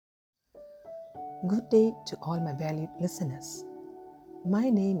Good day to all my valued listeners. My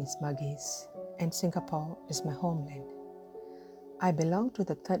name is Magis and Singapore is my homeland. I belong to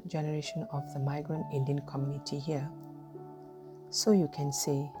the third generation of the migrant Indian community here. So you can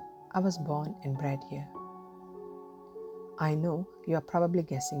say I was born and bred here. I know you are probably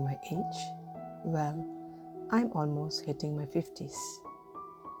guessing my age. Well, I'm almost hitting my 50s.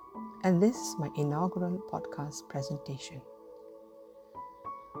 And this is my inaugural podcast presentation.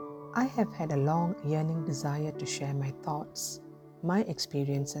 I have had a long yearning desire to share my thoughts, my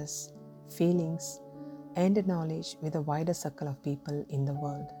experiences, feelings, and knowledge with a wider circle of people in the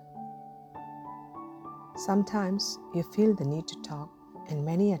world. Sometimes you feel the need to talk, and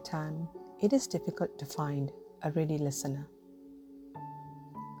many a time it is difficult to find a ready listener.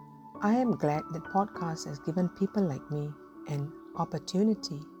 I am glad that podcast has given people like me an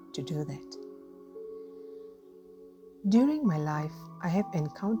opportunity to do that. During my life, I have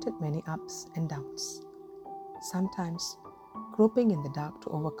encountered many ups and downs, sometimes groping in the dark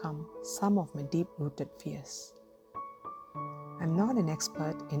to overcome some of my deep-rooted fears. I'm not an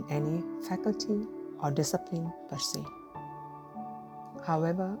expert in any faculty or discipline per se.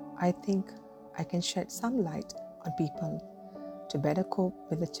 However, I think I can shed some light on people to better cope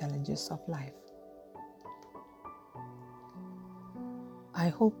with the challenges of life. I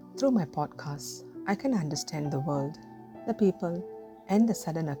hope through my podcast, I can understand the world, the people, and the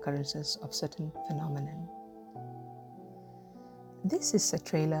sudden occurrences of certain phenomena. This is a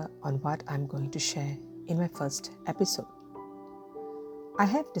trailer on what I'm going to share in my first episode. I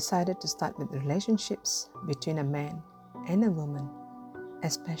have decided to start with relationships between a man and a woman,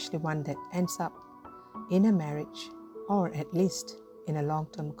 especially one that ends up in a marriage or at least in a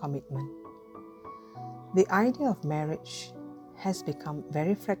long-term commitment. The idea of marriage has become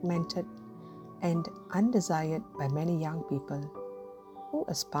very fragmented and undesired by many young people who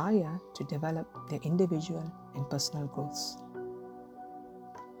aspire to develop their individual and personal growths.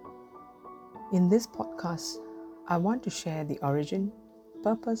 In this podcast, I want to share the origin,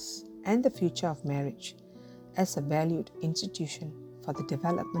 purpose, and the future of marriage as a valued institution for the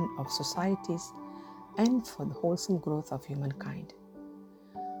development of societies and for the wholesome growth of humankind.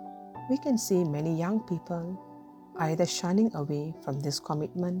 We can see many young people either shunning away from this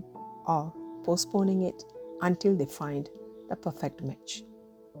commitment or postponing it until they find the perfect match.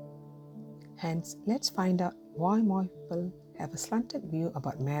 Hence, let's find out why more people have a slanted view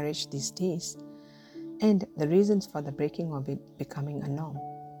about marriage these days and the reasons for the breaking of it becoming a norm.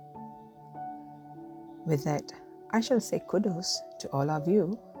 With that, I shall say kudos to all of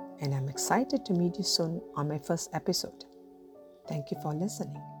you, and I'm excited to meet you soon on my first episode. Thank you for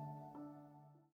listening.